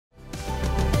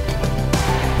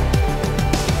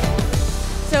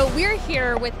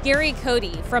here with Gerry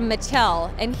Cody from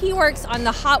Mattel, and he works on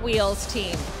the Hot Wheels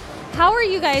team. How are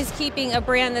you guys keeping a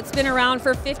brand that's been around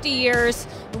for 50 years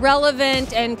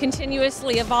relevant and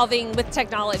continuously evolving with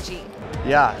technology?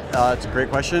 Yeah, it's a great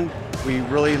question. We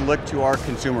really look to our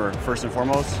consumer first and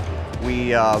foremost.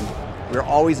 We're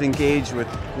always engaged with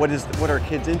what are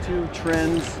kids into,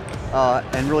 trends,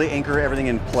 and really anchor everything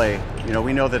in play. You know,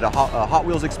 we know that a Hot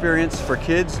Wheels experience for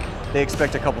kids, they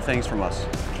expect a couple things from us.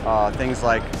 Things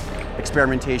like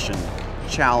experimentation,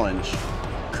 challenge,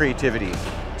 creativity.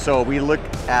 So we look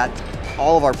at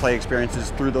all of our play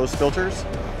experiences through those filters,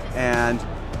 and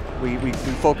we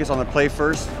focus on the play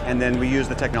first, and then we use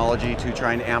the technology to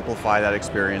try and amplify that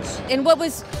experience. And what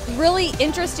was really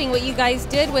interesting, what you guys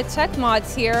did with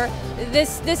TechMods here,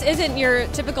 this isn't your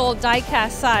typical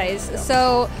die-cast size. Yeah.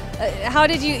 So how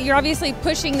did you're obviously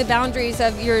pushing the boundaries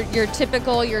of your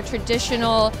typical, your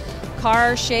traditional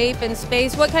car shape and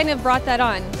space. What kind of brought that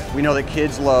on? We know that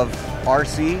kids love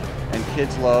RC and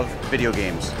kids love video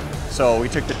games. So we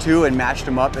took the two and matched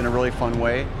them up in a really fun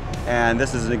way. And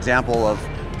this is an example of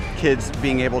kids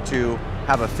being able to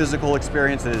have a physical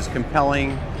experience that is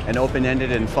compelling and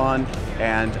open-ended and fun,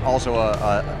 and also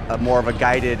a more of a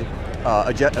guided,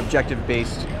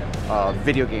 objective-based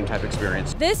video game type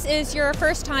experience. This is your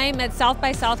first time at South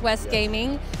by Southwest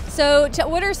Gaming. So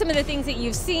what are some of the things that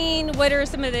you've seen? What are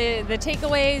some of the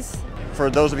takeaways? For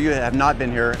those of you that have not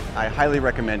been here, I highly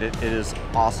recommend it. It is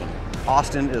awesome.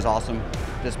 Austin is awesome.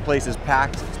 This place is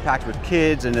packed. It's packed with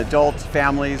kids and adults,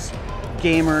 families,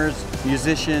 gamers,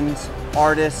 musicians,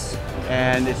 artists,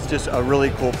 and it's just a really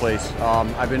cool place.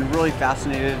 I've been really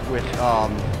fascinated with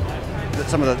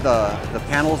some of the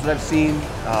panels that I've seen,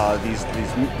 these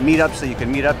meetups that you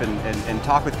can meet up and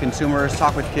talk with consumers,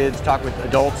 talk with kids, talk with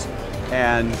adults,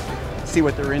 and see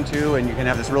what they're into, and you can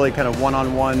have this really kind of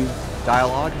one-on-one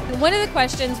dialogue. One of the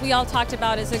questions we all talked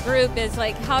about as a group is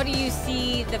like, how do you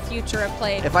see the future of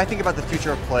play? If I think about the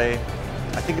future of play,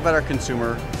 I think about our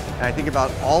consumer, and I think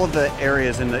about all of the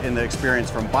areas in the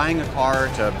experience, from buying a car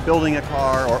to building a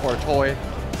car or a toy,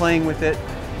 playing with it,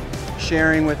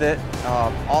 sharing with it.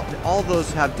 All of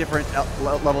those have different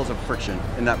levels of friction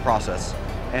in that process.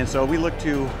 And so we look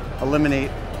to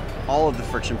eliminate all of the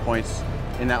friction points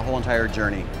in that whole entire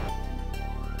journey.